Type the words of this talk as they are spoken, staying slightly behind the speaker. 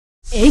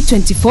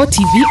A24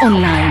 TV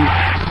Online.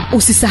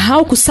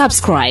 Usisahau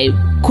kusubscribe,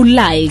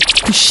 kulike,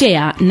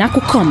 kushare na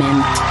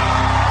kucomment.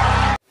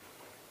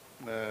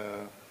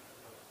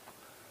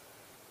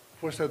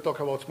 First I'll talk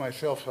about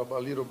myself, a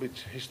little bit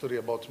history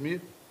about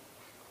me.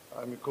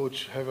 I'm a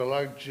coach, have a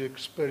large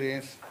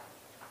experience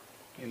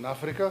in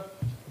Africa.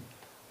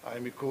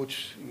 I'm a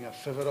coach in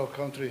several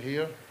countries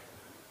here.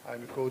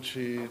 I'm a coach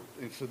in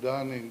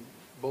Sudan, in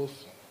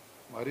both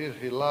Marir,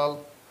 Hilal,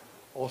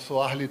 also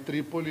Ahli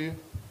Tripoli,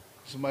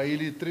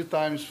 Ismaili 3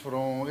 times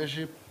from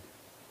Egypt,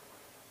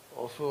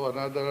 also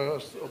another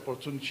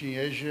opportunity in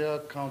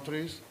Asia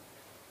countries.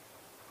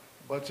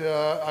 But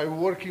I'm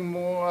working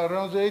more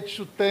around 8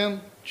 to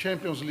 10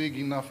 Champions League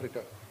in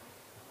Africa.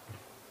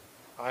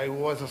 I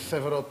was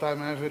several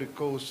times Ivory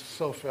Coast,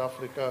 South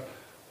Africa.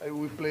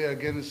 We play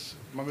against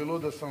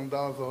Mamelodi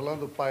Sundowns,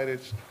 Orlando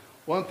Pirates.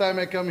 One time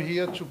I come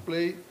here to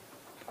play,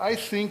 I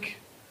think,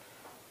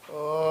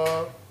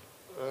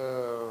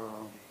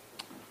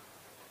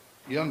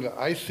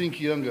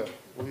 younger.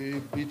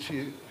 We beat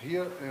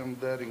here and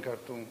there in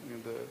Khartoum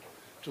in the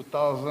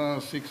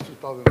 2006,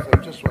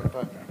 2007, just one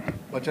time.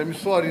 But I'm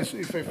sorry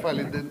if I fail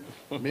it, then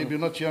maybe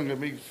not younger,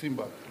 maybe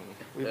Simba.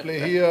 We play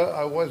here,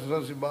 I was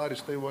Zanzibar,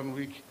 stay 1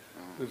 week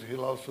with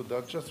Hilal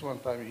Sudan, just one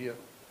time here.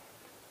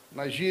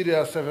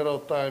 Nigeria several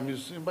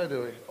times, and by the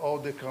way, all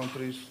the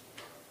countries,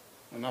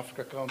 in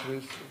Africa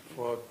countries,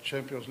 for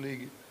Champions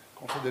League,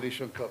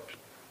 Confederation Cup.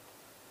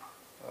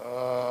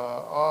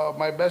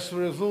 My best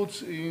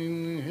results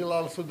in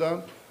Hilal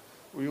Sudan,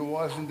 we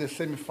was in the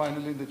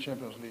semi-final in the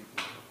Champions League,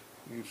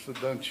 in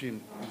Sudan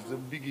team. It's a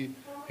big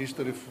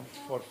history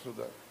for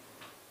Sudan.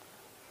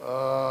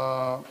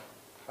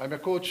 I'm a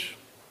coach,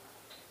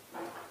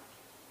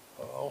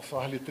 also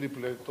Ahli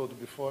Tripoli, I told you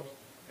before,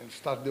 and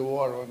start the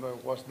war when I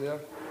was there.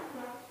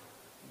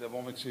 The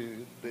moment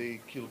they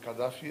killed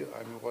Gaddafi,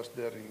 I was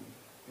there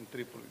in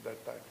Tripoli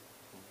that time.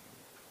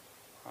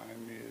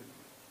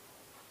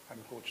 I'm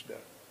a coach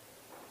there.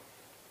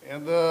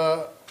 And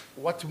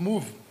what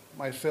moved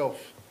myself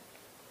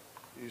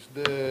is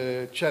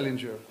the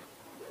challenger.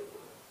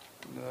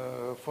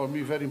 For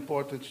me, very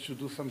important to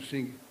do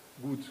something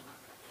good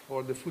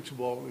for the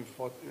football,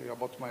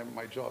 about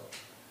my job.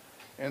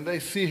 And I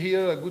see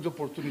here a good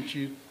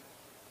opportunity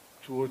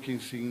to work in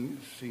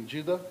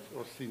Singida,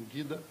 or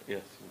Singida?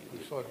 Yes,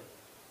 Singida. Sorry,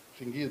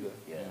 Singida.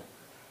 Yeah.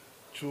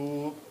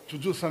 To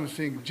do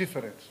something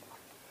different.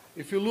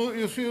 If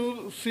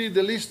you see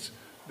the list,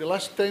 the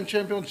last 10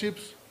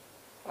 championships,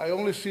 I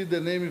only see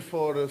the name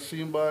for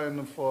Simba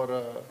and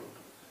for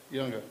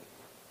Younger.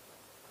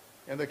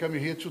 And I come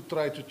here to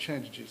try to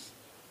change this.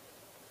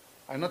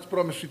 I not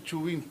promise to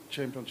win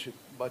championship,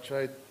 but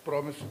I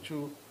promise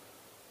to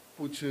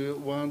put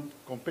one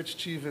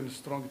competitive and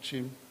strong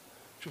team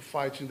to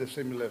fight in the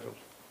same level.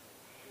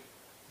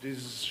 This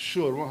is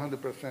sure,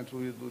 100%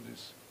 we will do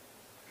this.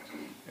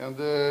 And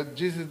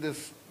this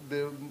is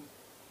the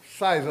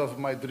size of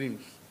my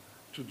dreams,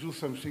 to do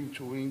something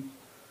to win,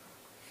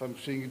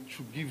 something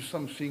to give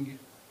something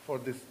for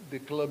the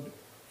club,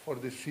 for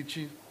the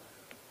city,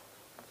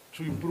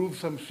 to improve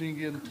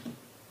something,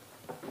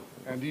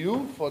 and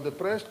you, for the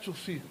press, to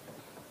see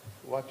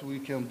what we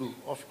can do.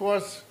 Of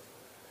course,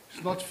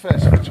 it's not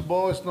fast.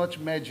 Football is not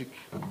magic.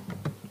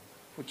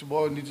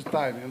 Football needs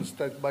time, and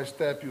step by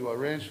step you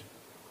arrange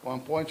one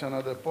point,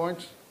 another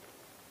point.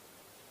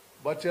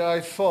 But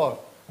I saw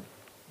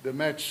the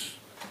match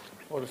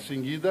for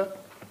Singida.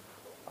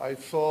 I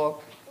saw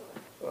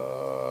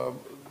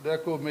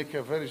Deco make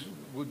a very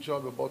good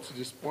job about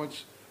these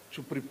points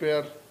to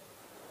prepare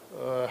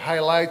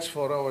highlights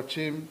for our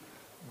team,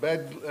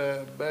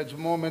 bad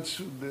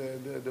moments,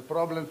 the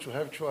problem to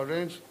have to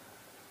arrange.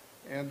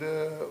 And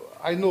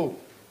I know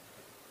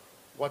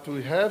what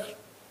we have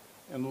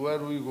and where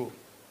we go.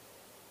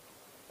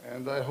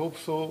 And I hope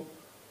so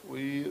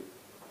we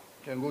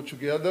can go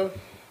together.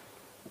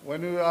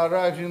 When we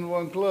arrive in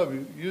one club,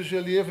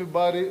 usually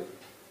everybody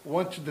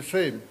wants the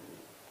same.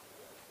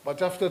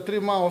 But after 3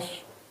 months,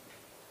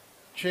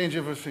 change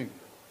everything.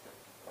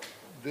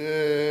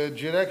 The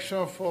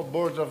direction for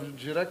boards of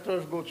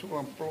directors go to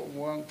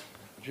one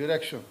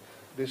direction.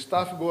 The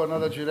staff go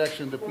another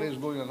direction, the players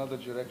go in another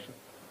direction.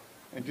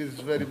 And this is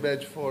very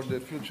bad for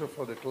the future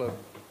for the club.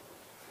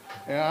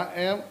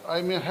 And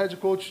I'm a head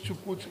coach to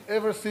put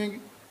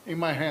everything in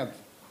my hand.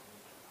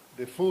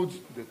 The food,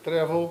 the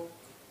travel,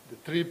 the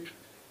trip,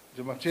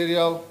 the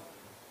material,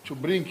 to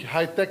bring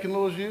high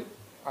technology.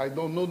 I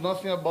don't know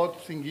nothing about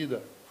Singida.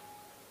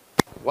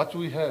 What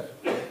we have,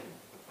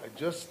 I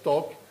just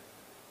talk.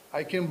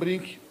 I can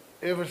bring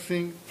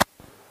everything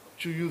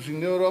to use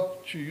in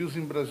Europe, to use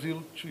in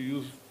Brazil, to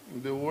use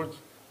in the world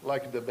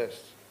like the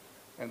best.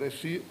 And I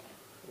see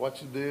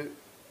what the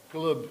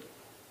club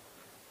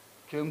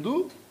can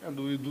do, and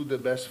we do the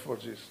best for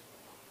this.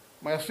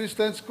 My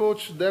assistant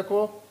coach,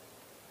 Deco,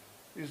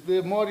 is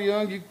the more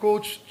young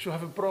coach to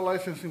have a pro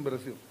license in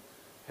Brazil.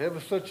 He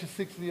is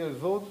 36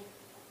 years old,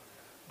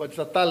 but it's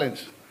a talent.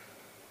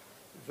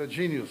 He's a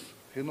genius.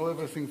 He knows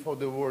everything for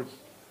the world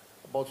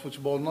about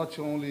football, not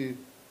only.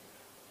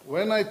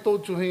 When I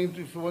told to him,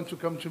 if you want to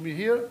come to me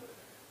here,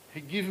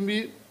 he gave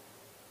me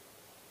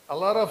a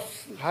lot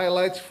of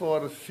highlights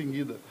for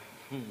Singida.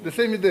 The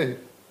same day.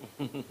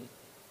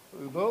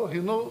 He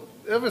knows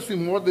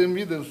everything more than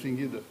me than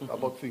Singida,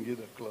 about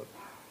Singida club.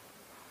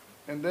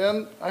 And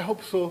then I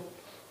hope so.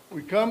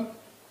 We come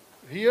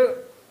here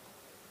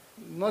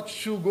not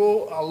to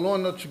go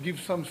alone, not to give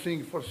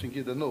something for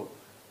Singida, no.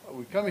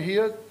 We come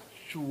here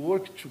to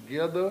work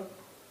together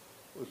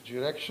with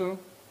direction,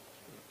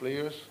 with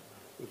players,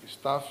 with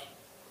staff,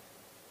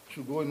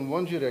 to go in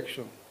one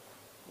direction,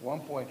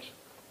 one point,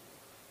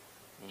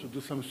 to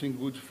do something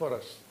good for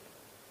us.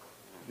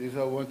 This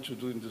I want to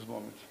do in this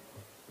moment.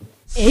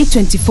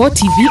 A24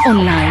 TV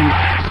Online.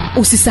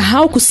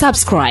 Usisahau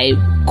kusubscribe,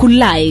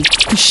 kulike,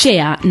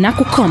 kushare na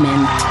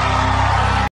kucomment.